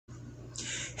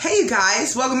Hey you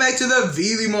guys, welcome back to the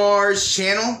Veely Mars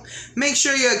channel. Make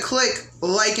sure you click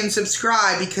like and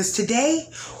subscribe because today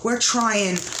we're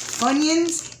trying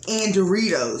Funyuns and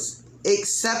Doritos,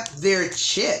 except they're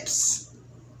chips.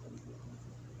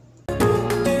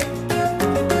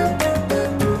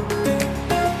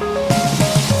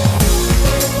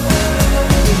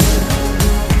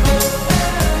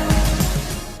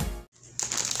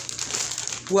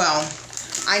 Well,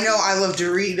 I know I love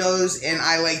Doritos and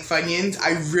I like Funyuns.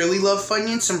 I really love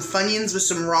Funyuns. Some Funyuns with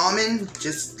some ramen,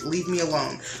 just leave me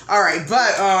alone. Alright,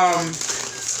 but, I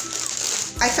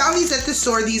found these at the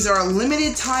store. These are a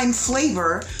limited time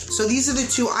flavor. So these are the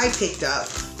two I picked up,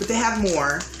 but they have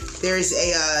more. There's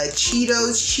a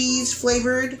Cheetos cheese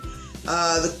flavored,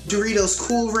 the Doritos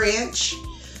Cool Ranch,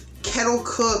 kettle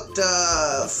cooked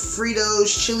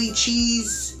Fritos chili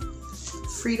cheese,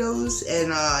 Fritos, and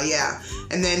yeah,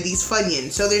 and then these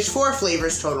Funyuns. So there's 4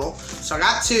 flavors total. So I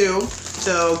got 2,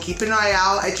 so keep an eye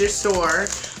out at your store.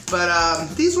 But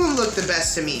these ones look the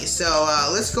best to me. So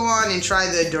let's go on and try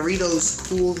the Doritos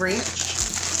Cool Ranch.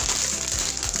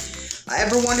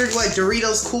 Ever wondered what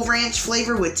Doritos Cool Ranch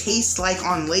flavor would taste like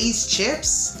on Lay's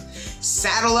chips?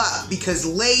 Saddle up, because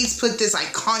Lay's put this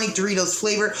iconic Doritos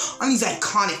flavor on these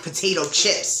iconic potato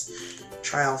chips.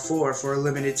 Try all 4 for a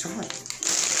limited time.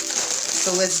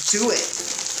 So let's do it.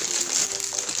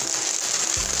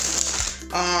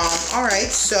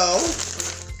 Alright, so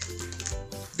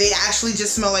they actually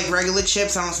just smell like regular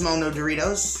chips. I don't smell no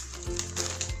Doritos.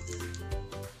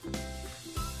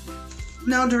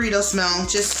 No Dorito smell,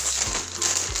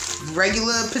 just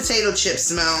regular potato chip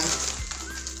smell.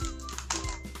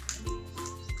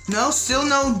 No, still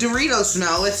no Dorito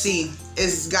smell. Let's see.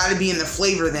 It's gotta be in the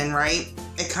flavor then, right?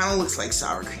 It kind of looks like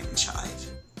sour cream and chive.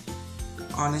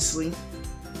 Honestly.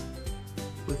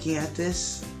 Looking at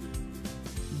this,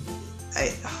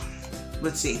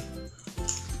 let's see.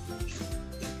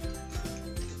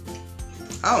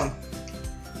 Oh.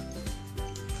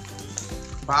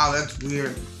 Wow, that's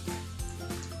weird.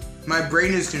 My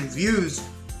brain is confused.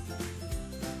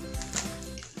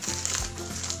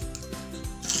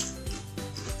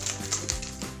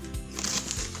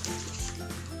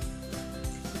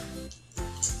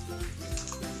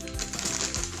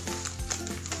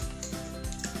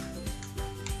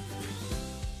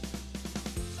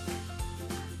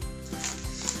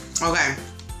 Okay,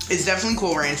 it's definitely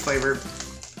Cool Ranch flavor,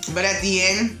 but at the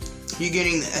end, you're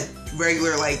getting a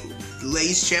regular, like,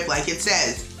 Lay's chip, like it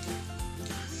says.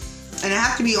 And I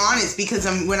have to be honest, because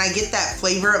when I get that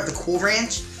flavor of the Cool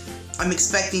Ranch, I'm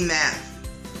expecting that,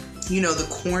 you know, the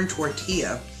corn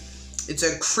tortilla. It's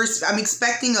a crisp, I'm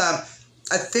expecting a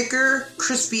thicker,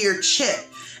 crispier chip.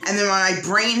 And then my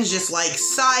brain is just like,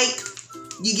 psych,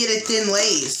 you get a thin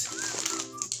Lay's.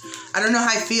 I don't know how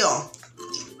I feel.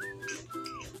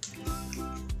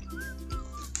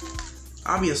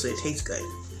 Obviously, it tastes good.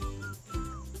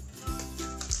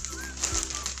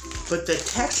 But the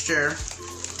texture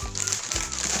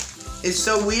is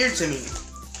so weird to me.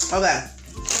 Okay.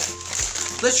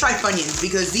 Let's try Funyuns,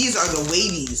 because these are the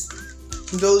wavies.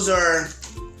 Those are,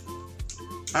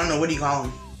 I don't know, what do you call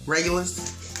them? Regulars?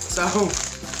 So,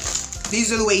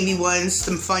 these are the wavy ones,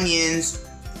 some Funyuns.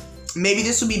 Maybe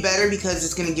this will be better because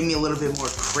it's going to give me a little bit more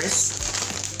crisp.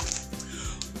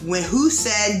 Who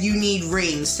said you need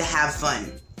rings to have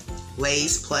fun?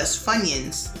 Lay's plus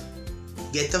Funyuns.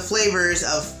 Get the flavors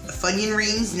of Funyun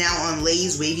rings now on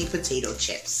Lay's wavy potato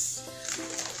chips.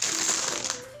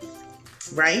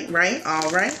 Right,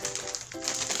 alright.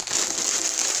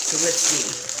 So let's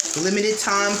see. Limited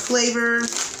time flavor.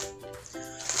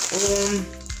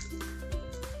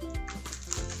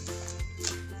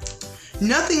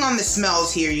 Nothing on the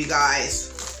smells here, you guys.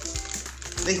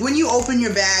 Like, when you open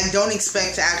your bag, don't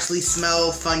expect to actually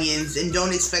smell Funyuns and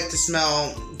don't expect to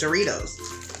smell Doritos.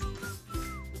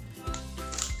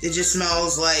 It just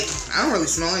smells like, I don't really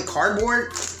smell like cardboard.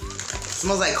 It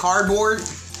smells like cardboard.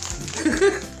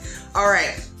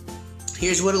 Alright,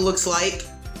 here's what it looks like.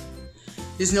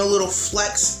 There's no little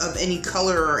flecks of any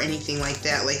color or anything like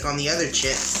that, like on the other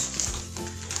chips.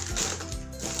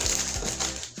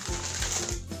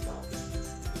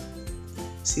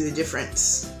 See the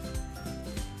difference?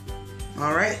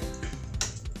 Alright,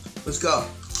 let's go.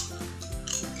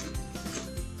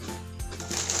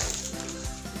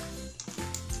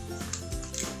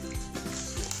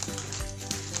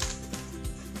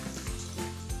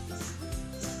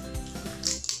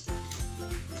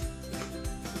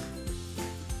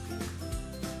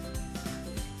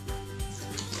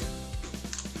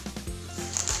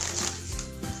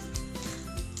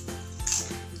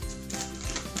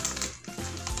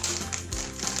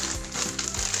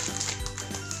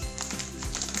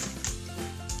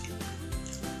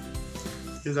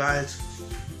 you guys.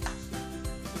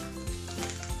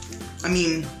 I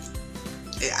mean,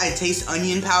 I taste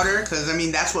onion powder because, I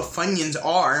mean, that's what Funyuns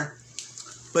are.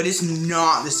 But it's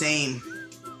not the same.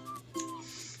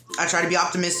 I try to be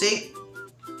optimistic.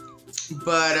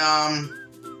 But,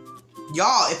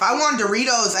 y'all, if I want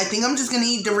Doritos, I think I'm just going to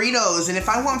eat Doritos. And if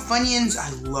I want Funyuns, I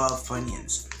love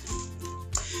Funyuns.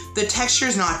 The texture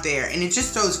is not there, and it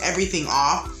just throws everything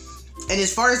off. And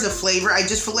as far as the flavor, I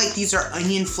just feel like these are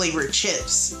onion flavored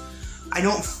chips.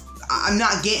 I'm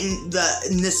not getting the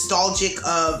nostalgia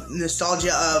of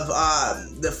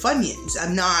the Funyuns.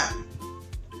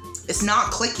 It's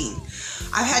not clicking.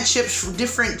 I've had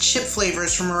different chip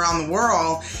flavors from around the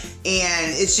world,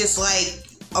 and it's just like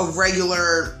a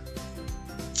regular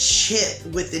chip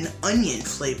with an onion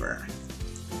flavor,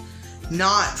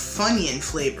 not Funyun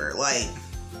flavor. Like,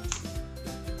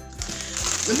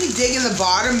 let me dig in the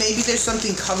bottom. Maybe there's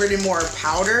something covered in more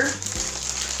powder.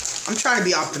 I'm trying to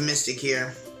be optimistic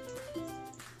here.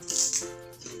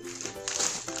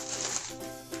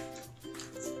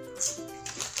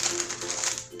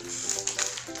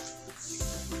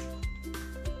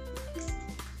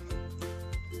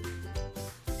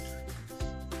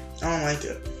 I don't like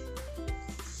it.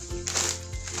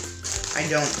 I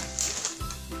don't.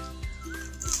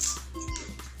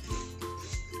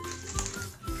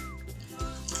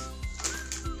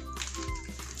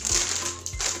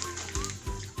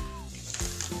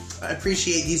 I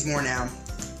appreciate these more now.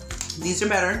 These are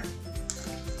better.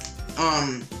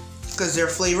 Because they're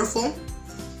flavorful.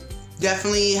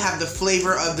 Definitely have the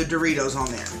flavor of the Doritos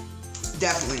on there.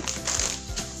 Definitely.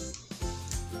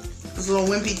 This little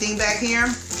wimpy thing back here.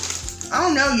 I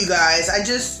don't know, you guys.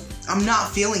 I'm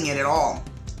not feeling it at all.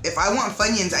 If I want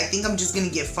Funyuns, I think I'm just gonna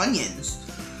get Funyuns.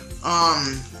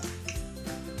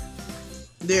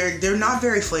 They're not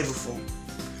very flavorful.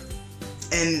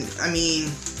 And I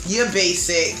mean, you're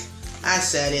basic. I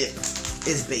said it.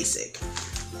 It's basic.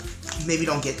 Maybe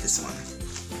don't get this one.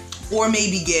 Or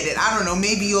maybe get it. I don't know.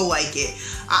 Maybe you'll like it.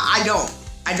 I don't.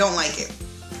 I don't like it.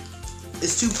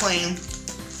 It's too plain.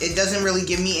 It doesn't really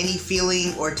give me any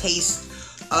feeling or taste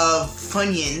of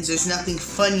Funyuns. There's nothing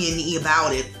Funyun-y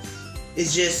about it.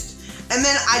 It's just... And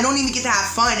then I don't even get to have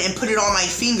fun and put it on my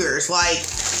fingers. Like,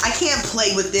 I can't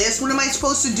play with this. What am I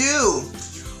supposed to do?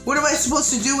 What am I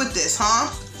supposed to do with this, huh?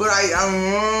 But I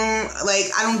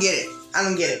don't get it. I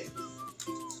don't get it.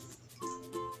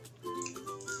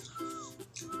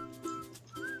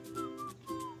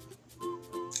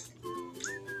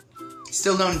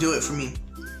 Still don't do it for me.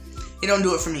 It don't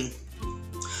do it for me.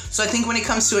 So I think when it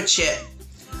comes to a chip,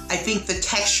 I think the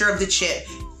texture of the chip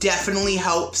definitely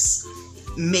helps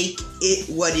make it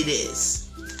what it is.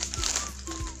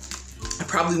 I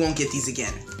probably won't get these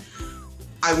again.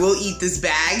 I will eat this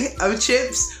bag of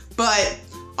chips, but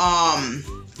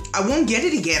I won't get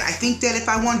it again. I think that if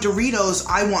I want Doritos,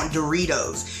 I want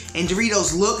Doritos. And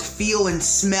Doritos look, feel, and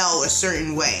smell a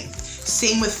certain way.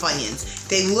 Same with Funyuns.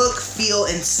 They look, feel,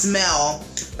 and smell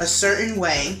a certain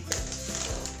way.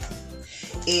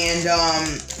 And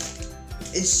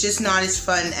it's just not as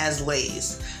fun as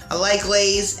Lay's. I like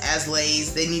Lay's as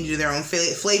Lay's. They need to do their own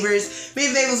flavors. Maybe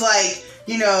if they was like,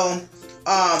 you know,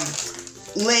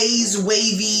 Lay's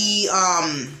wavy,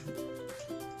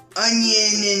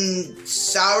 onion and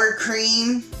sour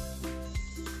cream,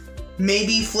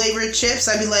 maybe flavored chips,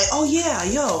 I'd be like, oh yeah,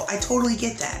 yo, I totally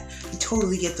get that. I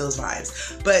totally get those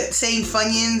vibes. But saying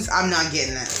Funyuns, I'm not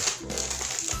getting that.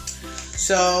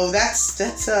 So that's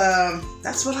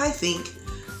what I think.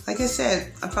 Like I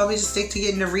said, I'll probably just stick to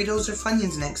getting Doritos or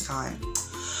Funyuns next time.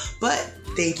 But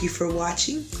thank you for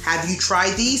watching. Have you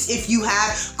tried these? If you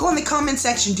have, go in the comment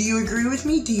section. Do you agree with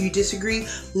me? Do you disagree?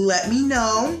 Let me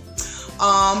know.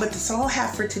 But that's all I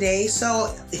have for today.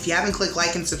 So if you haven't clicked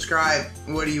like and subscribe,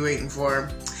 what are you waiting for?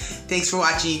 Thanks for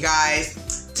watching, you guys.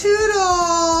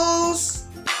 Toodles!